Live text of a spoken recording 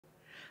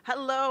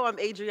Hello, I'm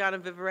Adriana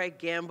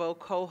Viverette-Gamble,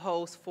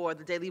 co-host for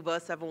the Daily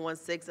Buzz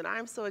 716, and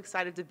I'm so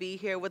excited to be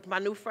here with my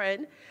new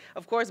friend,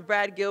 of course,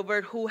 Brad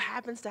Gilbert, who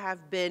happens to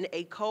have been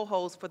a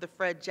co-host for the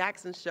Fred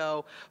Jackson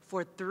Show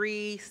for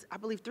three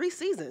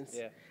seasons.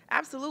 Yeah.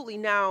 Absolutely.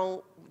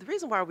 Now, the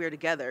reason why we're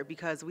together,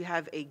 because we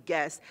have a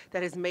guest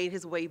that has made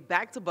his way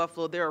back to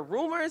Buffalo. There are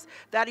rumors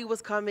that he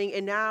was coming,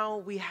 and now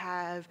we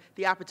have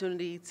the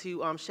opportunity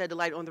to shed the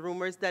light on the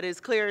rumors. That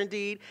is clear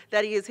indeed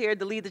that he is here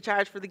to lead the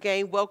charge for the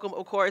game. Welcome,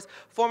 of course,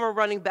 former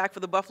running back for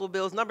the Buffalo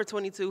Bills, number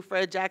 22,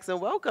 Fred Jackson.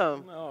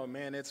 Welcome. Oh,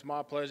 man, it's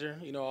my pleasure.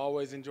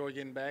 Always enjoy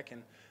getting back,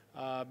 and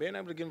being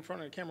able to get in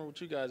front of the camera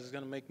with you guys is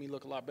going to make me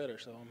look a lot better,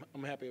 so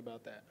I'm happy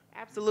about that.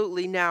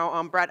 Absolutely.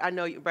 Now, Brad, I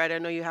know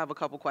you have a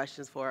couple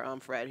questions for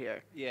Fred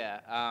here.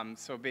 Yeah,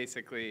 so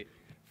basically,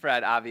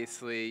 Fred,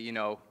 obviously,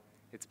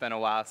 it's been a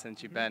while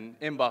since you've been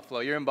in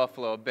Buffalo. You're in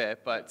Buffalo a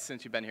bit, but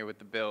since you've been here with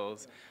the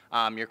Bills,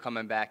 you're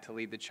coming back to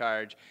lead the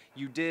charge.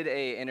 You did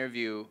an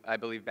interview, I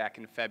believe, back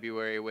in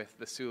February with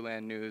the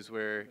Siouxland News,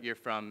 where you're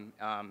from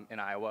in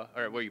Iowa,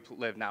 or where you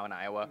live now in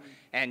Iowa,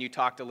 and you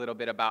talked a little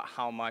bit about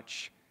how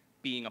much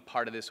being a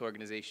part of this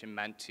organization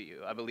meant to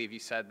you. I believe you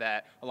said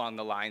that along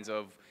the lines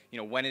of,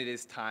 when it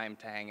is time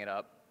to hang it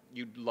up,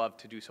 you'd love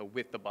to do so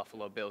with the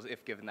Buffalo Bills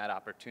if given that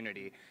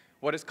opportunity.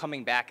 What does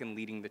coming back and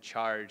leading the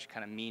charge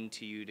kind of mean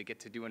to you to get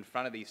to do in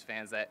front of these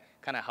fans that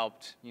kind of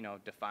helped,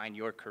 define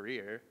your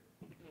career?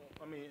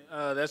 I mean,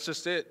 that's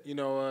just it.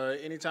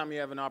 Anytime you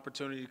have an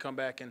opportunity to come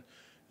back and,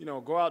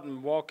 go out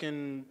and walk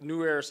in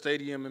New Era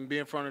Stadium and be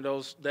in front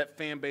of that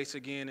fan base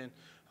again, and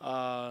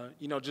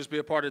just be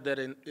a part of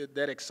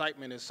that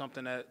excitement is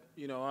something that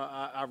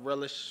I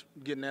relish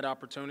getting that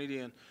opportunity,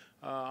 and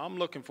I'm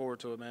looking forward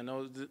to it, man.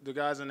 The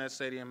guys in that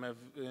stadium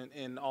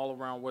and all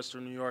around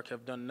Western New York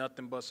have done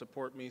nothing but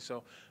support me.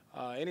 So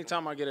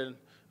anytime I get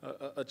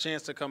a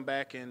chance to come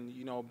back and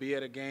be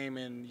at a game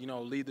and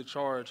lead the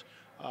charge,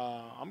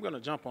 I'm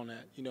gonna jump on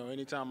that.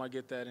 Anytime I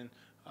get that, and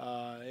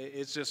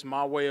it's just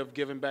my way of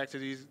giving back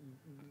to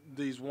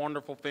these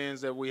wonderful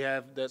fans that we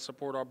have that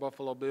support our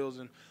Buffalo Bills.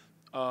 And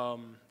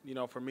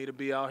for me to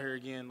be out here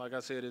again, like I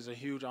said, is a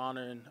huge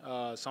honor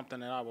and something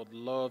that I would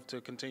love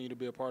to continue to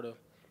be a part of.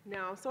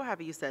 Now, I'm so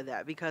happy you said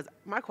that, because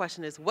my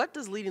question is, what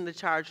does leading the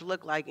charge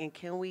look like, and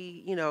can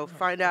we,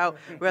 find out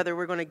whether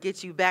we're going to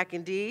get you back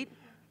indeed?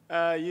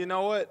 You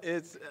know what?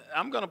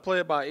 I'm going to play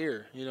it by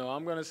ear.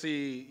 I'm going to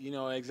see,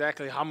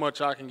 exactly how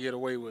much I can get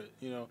away with.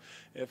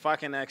 If I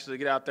can actually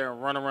get out there and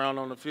run around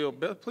on the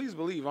field, please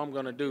believe I'm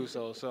going to do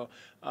so.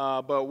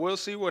 But we'll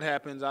see what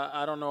happens.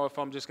 I don't know if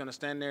I'm just going to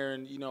stand there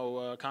and,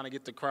 kind of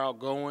get the crowd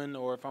going,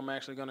 or if I'm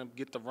actually going to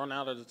get the run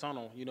out of the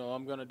tunnel.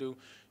 I'm going to do,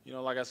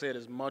 like I said,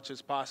 as much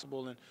as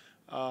possible. And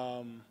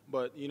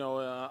but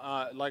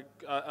like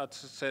I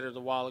said it a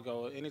while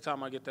ago,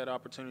 anytime I get that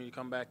opportunity to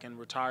come back and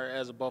retire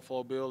as a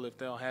Buffalo Bill, if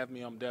they'll have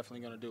me, I'm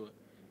definitely going to do it.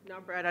 Now,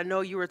 Brad, I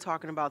know you were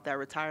talking about that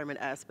retirement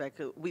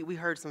aspect. We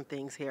heard some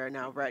things here.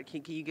 Now, Brad,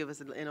 can you give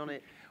us an in on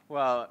it?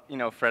 Well,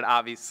 Fred,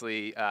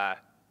 obviously,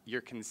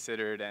 you're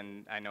considered,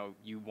 and I know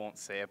you won't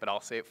say it, but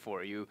I'll say it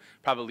for you,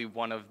 probably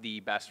one of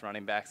the best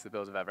running backs the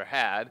Bills have ever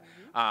had.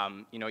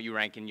 You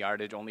rank in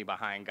yardage only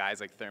behind guys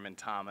like Thurman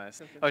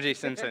Thomas, O.J.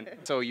 Simpson.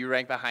 So you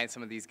rank behind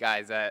some of these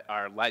guys that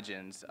are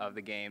legends of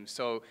the game.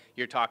 So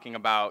you're talking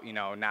about,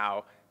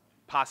 now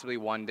possibly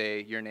one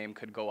day your name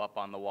could go up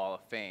on the Wall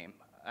of Fame.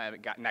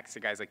 Got next to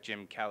guys like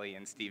Jim Kelly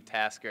and Steve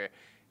Tasker.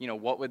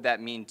 What would that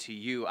mean to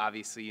you?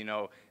 Obviously,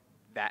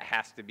 that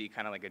has to be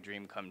kind of like a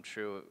dream come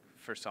true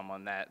for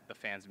someone that the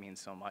fans mean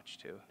so much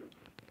to.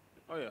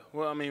 Oh, yeah.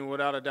 Well, I mean,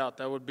 without a doubt,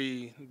 that would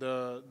be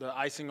the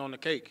icing on the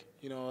cake.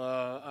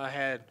 I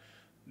had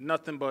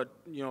nothing but,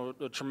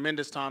 a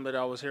tremendous time that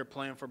I was here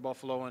playing for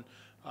Buffalo,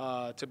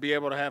 and to be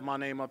able to have my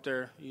name up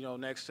there,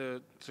 next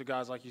to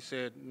guys like you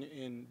said,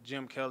 in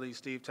Jim Kelly,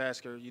 Steve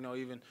Tasker,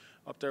 even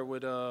up there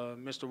with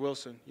Mr.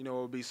 Wilson, it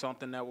would be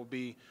something that would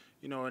be,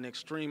 an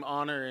extreme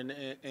honor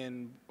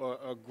and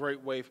a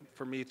great way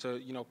for me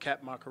to,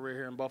 cap my career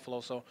here in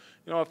Buffalo. So,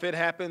 if it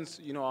happens,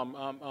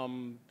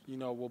 I'm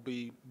will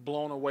be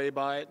blown away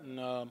by it.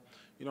 And,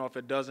 if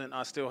it doesn't,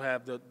 I still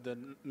have the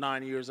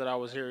 9 years that I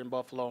was here in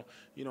Buffalo,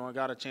 and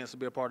got a chance to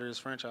be a part of this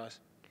franchise.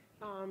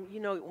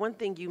 One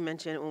thing you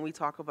mentioned when we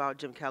talk about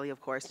Jim Kelly, of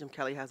course, Jim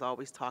Kelly has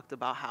always talked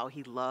about how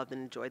he loved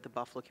and enjoyed the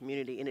Buffalo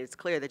community. And it's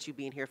clear that you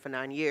being here for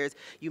 9 years,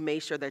 you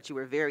made sure that you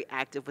were very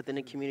active within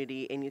the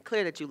community, and it's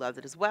clear that you loved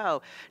it as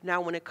well. Now,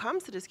 when it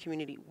comes to this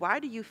community, why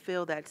do you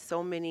feel that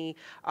so many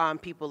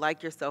people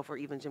like yourself, or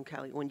even Jim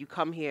Kelly, when you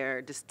come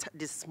here,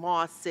 this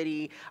small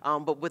city,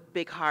 but with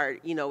big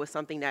heart, is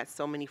something that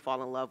so many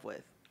fall in love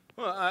with?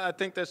 Well, I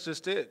think that's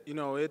just it.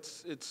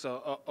 It's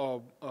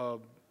a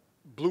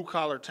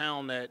blue-collar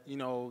town that,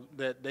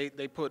 that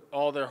they put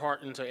all their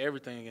heart into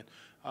everything.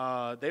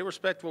 And they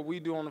respect what we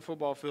do on the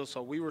football field,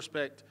 so we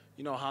respect,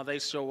 how they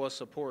show us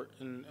support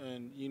and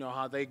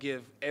how they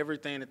give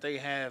everything that they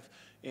have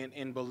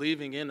in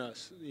believing in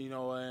us,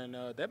 and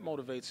that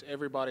motivates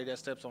everybody that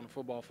steps on the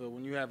football field.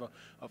 When you have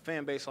a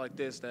fan base like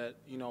this that,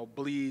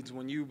 bleeds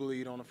when you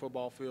bleed on the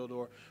football field,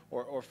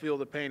 or feel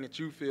the pain that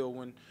you feel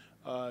when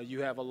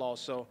you have a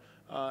loss. So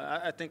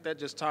I think that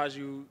just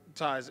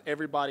ties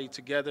everybody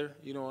together,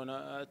 you know, and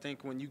I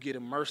think when you get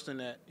immersed in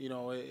that, you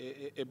know,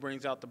 it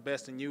brings out the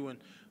best in you, and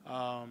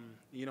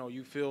you know,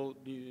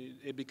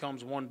 it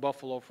becomes one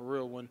Buffalo for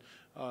real when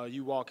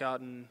you walk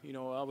out. And you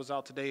know, I was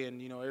out today,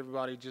 and you know,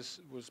 everybody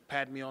just was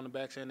patting me on the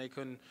back saying they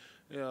couldn't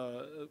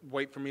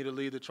wait for me to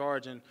lead the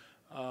charge. And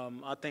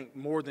I think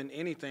more than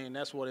anything,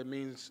 that's what it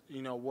means.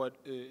 You know,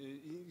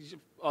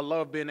 I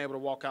love being able to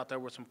walk out there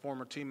with some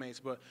former teammates.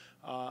 But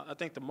I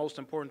think the most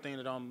important thing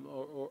that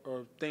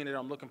or thing that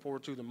I'm looking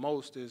forward to the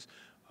most is,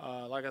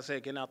 like I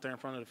said, getting out there in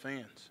front of the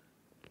fans.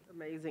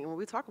 Amazing. When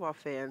we talk about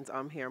fans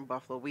here in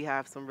Buffalo, we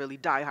have some really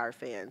diehard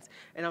fans,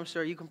 and I'm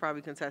sure you can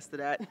probably contest to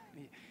that.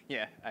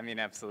 Yeah, I mean,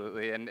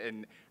 absolutely.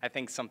 And I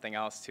think something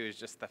else, too, is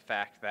just the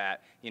fact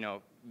that, you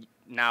know,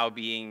 now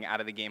being out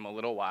of the game a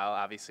little while,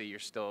 obviously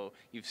you've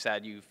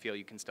said you feel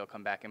you can still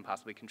come back and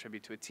possibly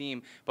contribute to a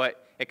team,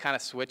 but it kind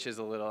of switches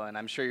a little, and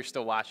I'm sure you're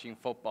still watching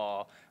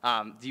football.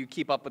 Do you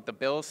keep up with the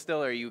Bills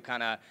still, or are you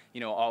kind of, you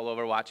know, all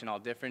over watching all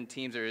different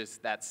teams, or is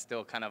that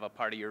still kind of a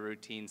part of your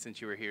routine since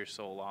you were here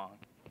so long?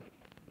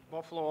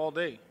 Buffalo all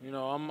day. You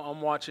know,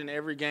 I'm watching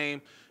every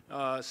game,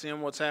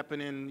 seeing what's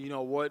happening, you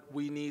know, what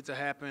we need to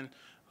happen,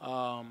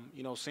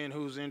 you know, seeing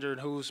who's injured,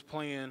 who's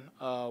playing,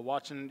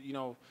 watching, you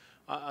know,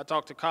 I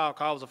talked to Kyle.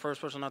 Kyle was the first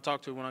person I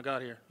talked to when I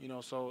got here, you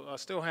know, so I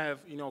still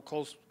have, you know,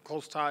 close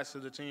ties to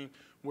the team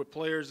with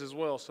players as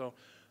well. So,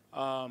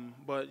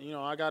 but, you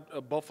know, I got a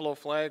Buffalo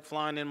flag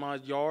flying in my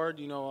yard.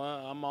 You know,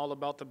 I'm all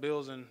about the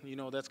Bills, and, you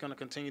know, that's going to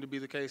continue to be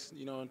the case,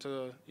 you know,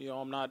 until, you know,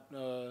 I'm not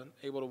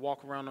able to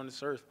walk around on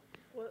this earth.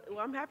 Well,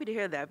 I'm happy to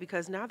hear that,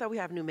 because now that we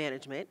have new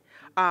management,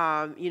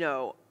 you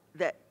know,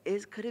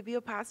 could it be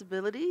a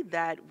possibility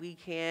that we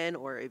can,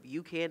 or if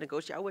you can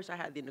negotiate? I wish I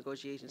had the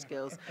negotiation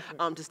skills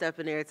to step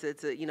in there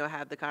to you know,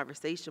 have the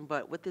conversation.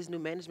 But with this new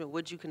management,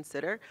 would you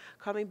consider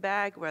coming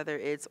back, whether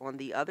it's on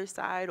the other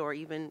side or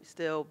even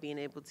still being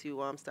able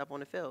to step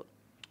on the field?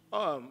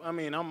 I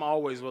mean, I'm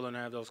always willing to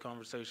have those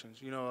conversations.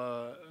 You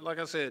know, like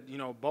I said, you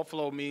know,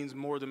 Buffalo means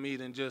more to me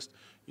than just,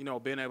 you know,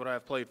 being able to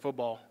have played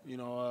football. You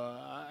know,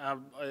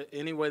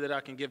 any way that I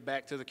can give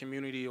back to the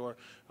community or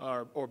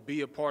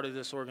be a part of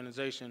this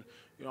organization,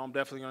 you know, I'm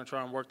definitely going to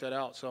try and work that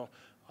out. So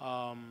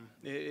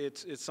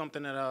it's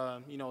something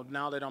that, you know,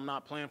 now that I'm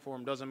not playing for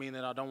them doesn't mean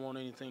that I don't want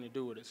anything to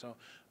do with it. So,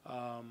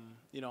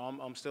 you know,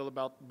 I'm still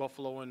about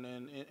Buffalo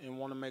and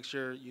want to make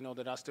sure, you know,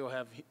 that I still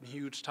have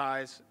huge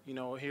ties, you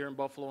know, here in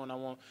Buffalo, and I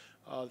want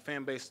the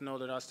fan base to know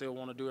that I still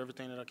want to do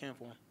everything that I can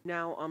for them.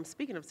 Now,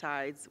 speaking of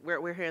ties,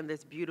 we're here in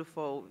this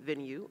beautiful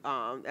venue,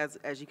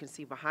 as you can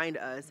see behind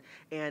us,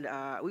 and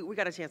we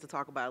got a chance to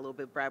talk about it a little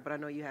bit, Brad, but I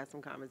know you had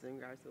some comments in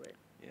regards to it.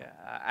 Yeah,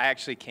 I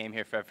actually came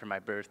here for my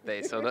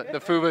birthday, so the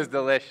food was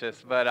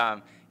delicious.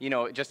 But, you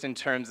know, just in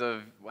terms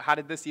of how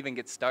did this even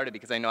get started?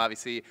 Because I know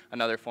obviously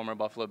another former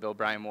Buffalo Bill,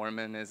 Brian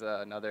Moorman, is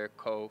another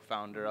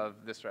co-founder of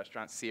this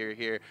restaurant, Sear,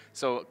 here.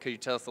 So could you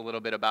tell us a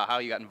little bit about how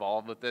you got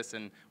involved with this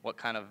and what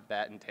kind of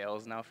that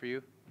entails now for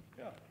you?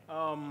 Yeah.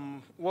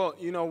 Well,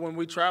 you know, when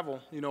we travel,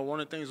 you know, one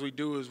of the things we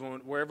do is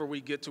wherever we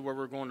get to where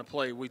we're going to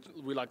play, we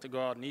like to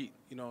go out and eat,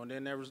 you know. And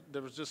then there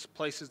was just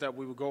places that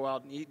we would go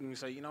out and eat, and we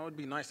say, you know, it'd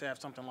be nice to have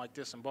something like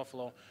this in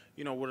Buffalo,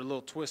 you know, with a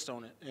little twist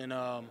on it. And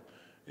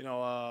you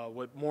know,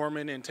 with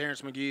Mormon and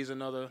Terrence McGee's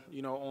another,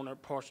 you know,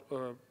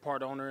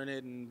 part owner in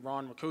it, and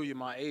Ron McCulley,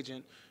 my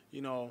agent,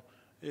 you know.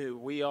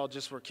 We all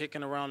just were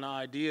kicking around the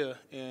idea,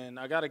 and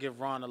I got to give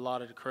Ron a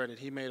lot of the credit.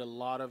 He made a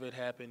lot of it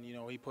happen. You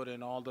know, he put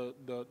in all the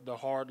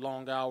hard,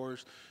 long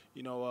hours,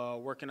 you know,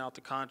 working out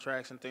the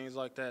contracts and things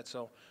like that.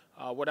 So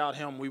without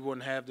him, we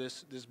wouldn't have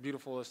this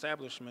beautiful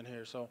establishment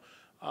here. So,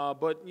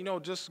 but, you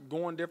know, just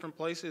going different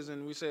places,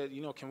 and we said,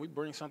 you know, can we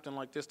bring something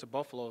like this to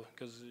Buffalo?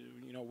 Because,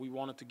 you know, we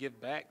wanted to give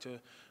back to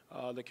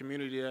the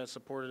community that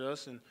supported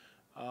us. And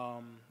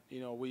you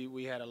know,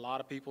 we had a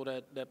lot of people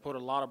that put a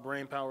lot of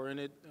brain power in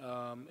it,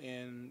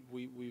 and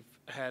we've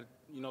had,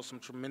 you know, some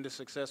tremendous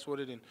success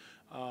with it,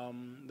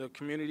 and the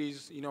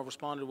communities, you know,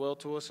 responded well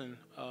to us, and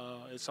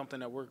it's something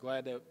that we're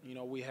glad that, you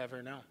know, we have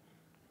here now.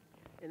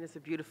 And it's a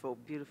beautiful,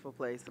 beautiful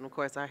place, and of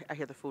course I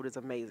hear the food is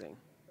amazing.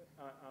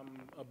 I'm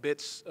a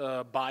bit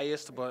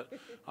biased, but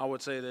I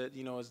would say that,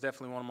 you know, it's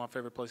definitely one of my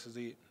favorite places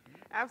to eat.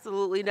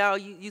 Absolutely. Now,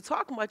 you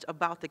talk much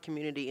about the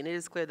community, and it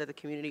is clear that the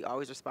community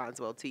always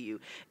responds well to you.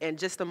 And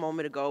just a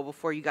moment ago,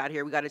 before you got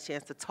here, we got a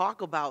chance to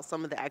talk about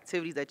some of the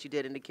activities that you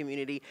did in the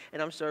community,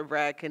 and I'm sure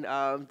Brad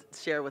can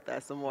share with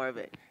us some more of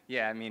it.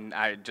 Yeah, I mean,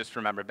 I just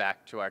remember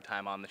back to our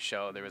time on the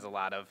show, there was a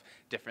lot of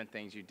different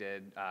things you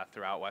did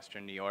throughout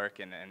Western New York,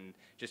 and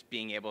just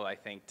being able, I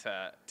think,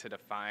 to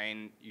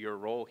define your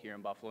role here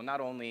in Buffalo,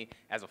 not only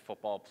as a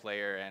football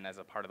player and as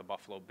a part of the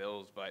Buffalo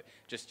Bills, but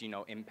just, you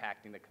know,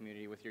 impacting the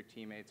community with your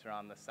teammates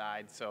around the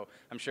side. So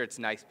I'm sure it's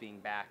nice being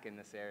back in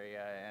this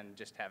area and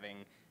just having,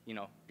 you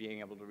know, being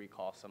able to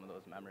recall some of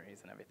those memories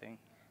and everything.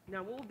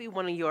 Now, what would be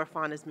one of your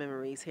fondest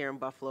memories here in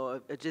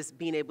Buffalo of just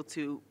being able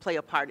to play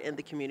a part in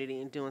the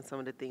community and doing some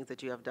of the things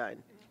that you have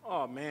done?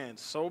 Oh, man,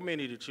 so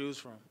many to choose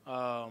from.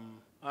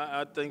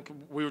 I think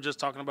we were just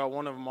talking about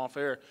one of them off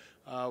air,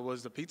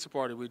 was the pizza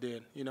party we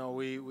did. You know,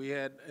 we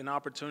had an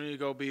opportunity to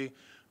go be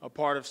a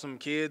part of some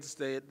kids.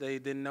 They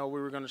didn't know we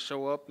were going to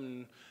show up,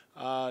 and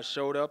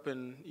showed up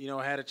and, you know,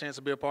 had a chance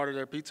to be a part of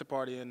their pizza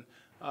party. And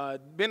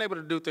being able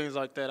to do things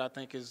like that, I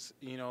think is,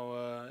 you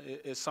know,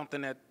 is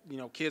something that, you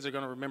know, kids are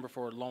going to remember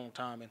for a long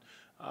time. And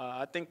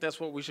I think that's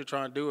what we should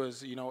try and do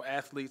is, you know,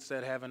 athletes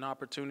that have an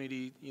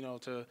opportunity, you know,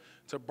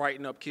 to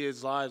brighten up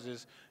kids' lives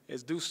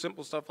is do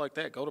simple stuff like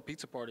that. Go to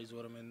pizza parties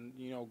with them and,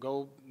 you know,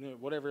 go, you know,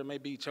 whatever it may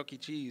be, Chuck E.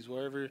 Cheese,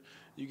 wherever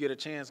you get a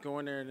chance, go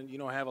in there and, you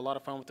know, have a lot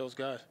of fun with those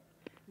guys.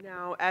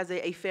 Now, as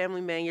a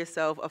family man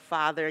yourself, a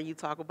father, and you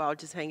talk about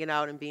just hanging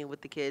out and being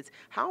with the kids,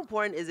 how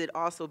important is it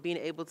also being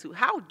able to,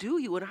 how do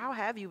you and how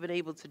have you been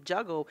able to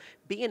juggle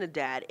being a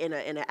dad and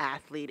an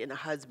athlete and a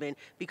husband?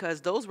 Because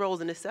those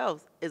roles in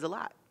itself is a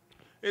lot.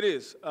 It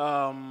is.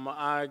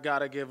 I got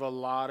to give a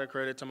lot of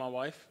credit to my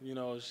wife. You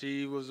know,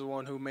 she was the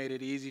one who made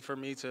it easy for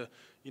me to,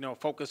 you know,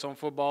 focus on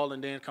football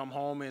and then come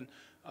home and,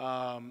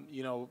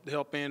 you know,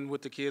 help in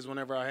with the kids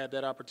whenever I had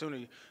that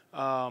opportunity.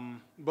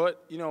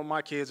 But, you know,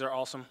 my kids are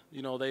awesome.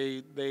 You know,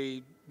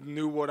 they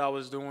knew what I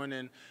was doing,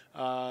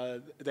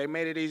 and they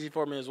made it easy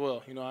for me as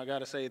well. You know, I got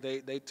to say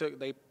they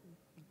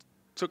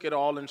took it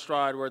all in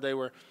stride, where they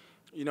were,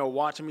 you know,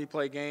 watching me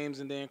play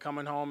games and then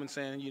coming home and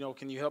saying, you know,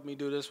 can you help me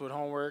do this with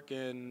homework,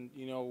 and,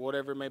 you know,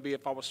 whatever it may be.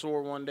 If I was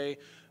sore one day,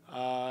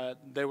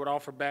 they would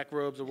offer back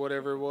rubs or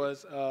whatever it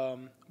was.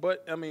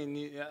 But, I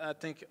mean, I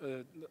think,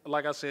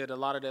 like I said, a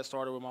lot of that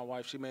started with my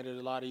wife. She made it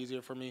a lot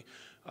easier for me.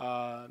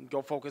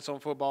 Go focus on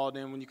football.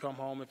 Then when you come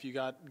home, if you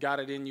got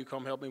it in, you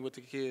come help me with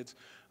the kids.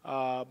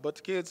 But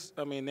the kids,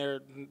 I mean,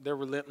 they're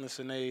relentless,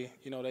 and they,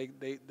 you know,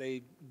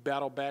 they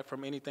battle back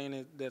from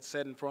anything that's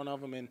set in front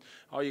of them, and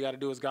all you got to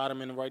do is guide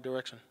them in the right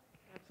direction.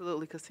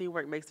 Absolutely, because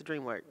teamwork makes the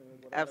dream work.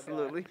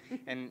 Absolutely.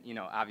 And, you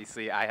know,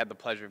 obviously I had the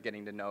pleasure of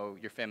getting to know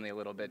your family a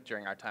little bit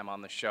during our time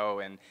on the show.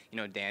 And, you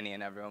know, Danny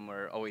and everyone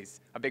were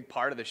always a big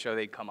part of the show.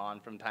 They'd come on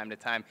from time to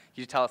time. Can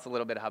you tell us a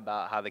little bit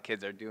about how the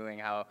kids are doing,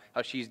 how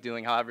she's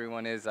doing, how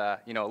everyone is,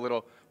 you know, a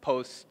little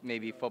post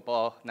maybe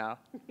football now?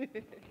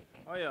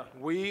 Oh, yeah.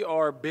 We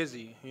are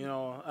busy. You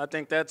know, I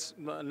think that's,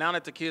 now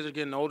that the kids are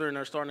getting older and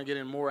they're starting to get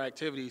in more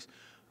activities,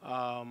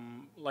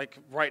 like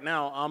right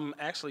now, I'm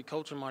actually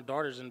coaching my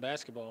daughters in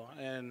basketball,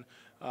 and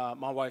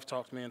my wife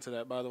talked me into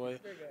that, by the way.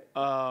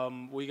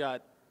 We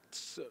got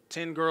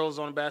 10 girls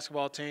on the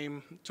basketball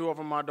team, 2 of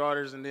them my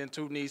daughters, and then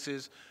 2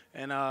 nieces,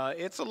 and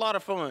it's a lot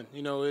of fun.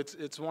 You know,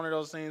 it's one of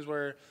those things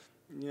where,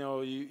 you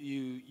know,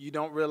 you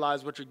don't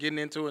realize what you're getting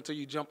into until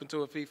you jump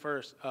into it feet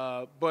first.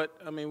 But,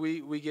 I mean,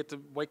 we get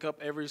to wake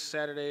up every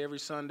Saturday, every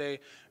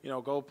Sunday, you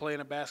know, go play in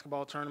a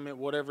basketball tournament,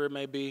 whatever it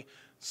may be.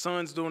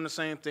 Son's doing the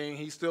same thing.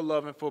 He's still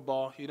loving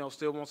football, you know,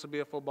 still wants to be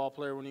a football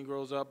player when he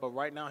grows up. But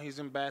right now he's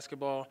in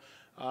basketball,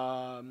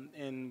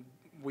 and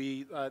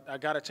I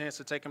got a chance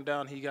to take him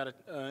down. He got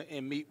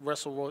and meet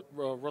Russell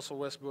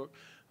Westbrook,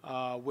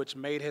 which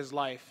made his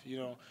life. You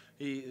know,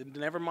 he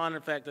never mind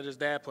the fact that his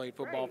dad played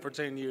football for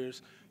 10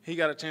 years. He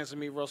got a chance to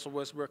meet Russell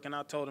Westbrook, and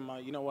I told him,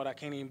 you know what, I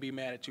can't even be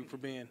mad at you for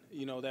being,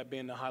 you know, that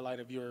being the highlight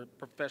of your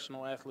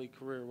professional athlete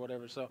career or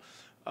whatever. So,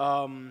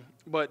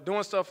 but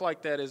doing stuff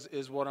like that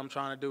is what I'm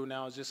trying to do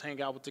now, is just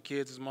hang out with the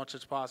kids as much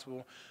as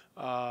possible.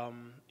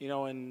 You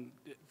know, and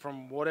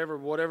from whatever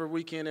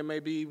weekend it may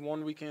be,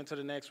 one weekend to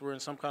the next, we're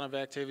in some kind of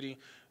activity.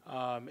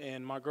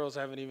 And my girls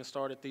haven't even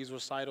started these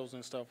recitals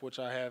and stuff, which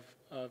I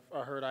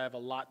heard I have a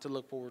lot to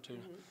look forward to.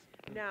 Mm-hmm.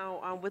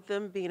 Now, with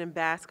them being in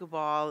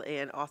basketball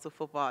and also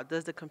football,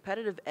 does the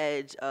competitive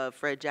edge of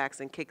Fred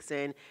Jackson kicks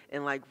in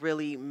and, like,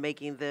 really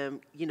making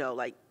them, you know,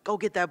 like, go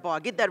get that ball,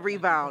 get that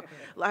rebound,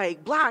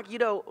 like, block, you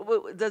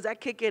know, does that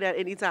kick in at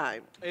any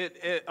time?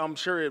 I'm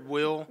sure it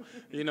will.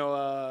 You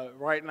know,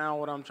 right now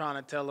what I'm trying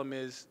to tell them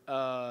is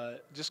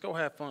just go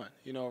have fun.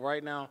 You know,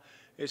 right now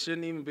it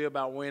shouldn't even be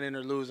about winning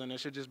or losing. It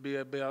should just be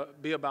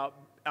about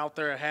out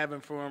there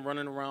having fun,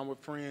 running around with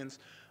friends.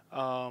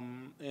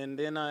 And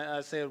then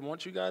I said,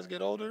 once you guys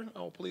get older,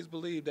 please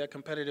believe that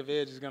competitive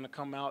edge is going to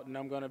come out, and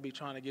I'm going to be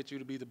trying to get you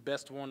to be the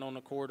best one on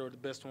the court or the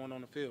best one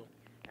on the field.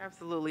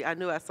 Absolutely. I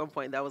knew at some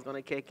point that was going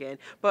to kick in.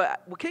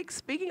 But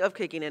speaking of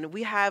kicking in,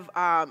 we have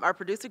our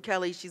producer,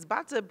 Kelly. She's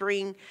about to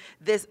bring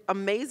this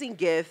amazing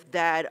gift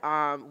that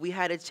we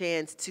had a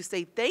chance to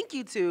say thank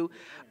you to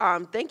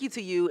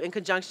you in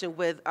conjunction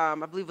with, I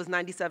believe it was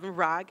 97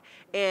 Rock.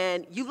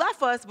 And you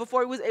left us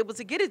before he was able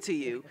to get it to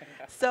you.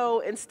 So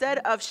instead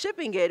of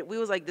shipping it, we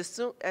was like,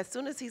 as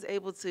soon as he's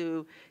able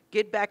to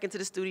get back into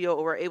the studio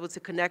or we're able to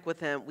connect with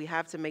him, we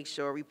have to make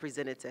sure we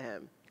present it to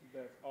him.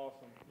 That's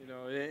awesome. You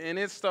know, and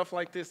it's stuff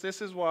like this.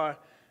 This is why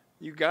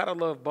you gotta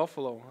love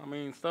Buffalo. I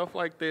mean, stuff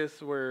like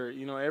this where,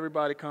 you know,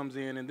 everybody comes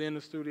in, and then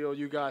the studio,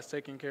 you guys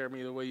taking care of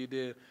me the way you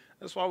did.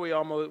 That's why we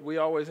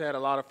always had a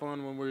lot of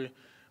fun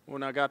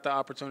when I got the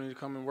opportunity to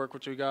come and work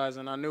with you guys.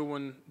 And I knew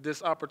when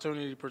this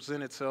opportunity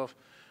presented itself,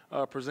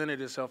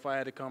 I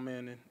had to come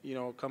in and, you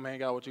know, come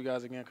hang out with you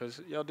guys again,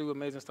 because y'all do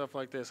amazing stuff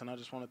like this, and I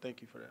just want to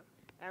thank you for that.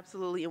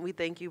 Absolutely, and we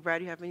thank you.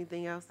 Brad, you have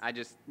anything else? I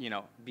just,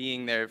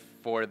 being there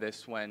for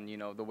this when,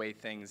 the way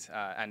things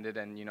ended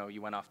and,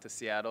 you went off to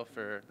Seattle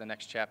for the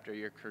next chapter of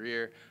your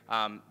career,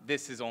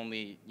 this is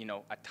only,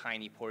 a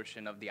tiny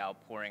portion of the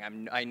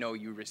outpouring. I know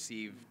you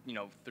received,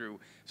 through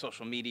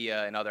social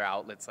media and other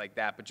outlets like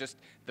that, but just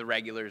the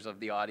regulars of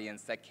the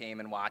audience that came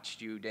and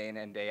watched you day in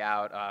and day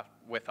out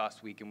with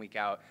us week in, week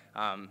out.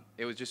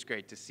 It was just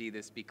great to see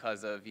this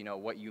because of,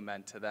 what you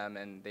meant to them,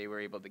 and they were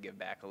able to give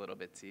back a little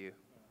bit to you.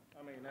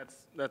 I mean,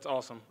 that's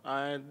awesome.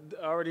 I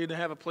already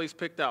have a place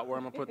picked out where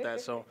I'm going to put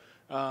that, so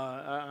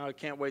I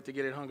can't wait to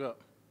get it hung up.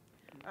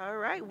 All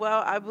right.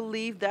 Well, I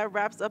believe that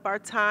wraps up our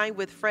time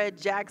with Fred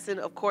Jackson,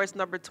 of course,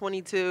 number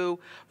 22,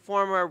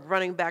 former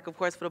running back, of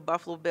course, for the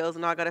Buffalo Bills.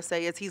 And all I got to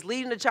say is he's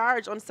leading the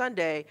charge on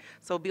Sunday,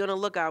 so be on the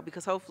lookout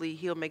because hopefully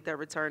he'll make that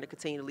return to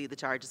continue to lead the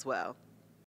charge as well.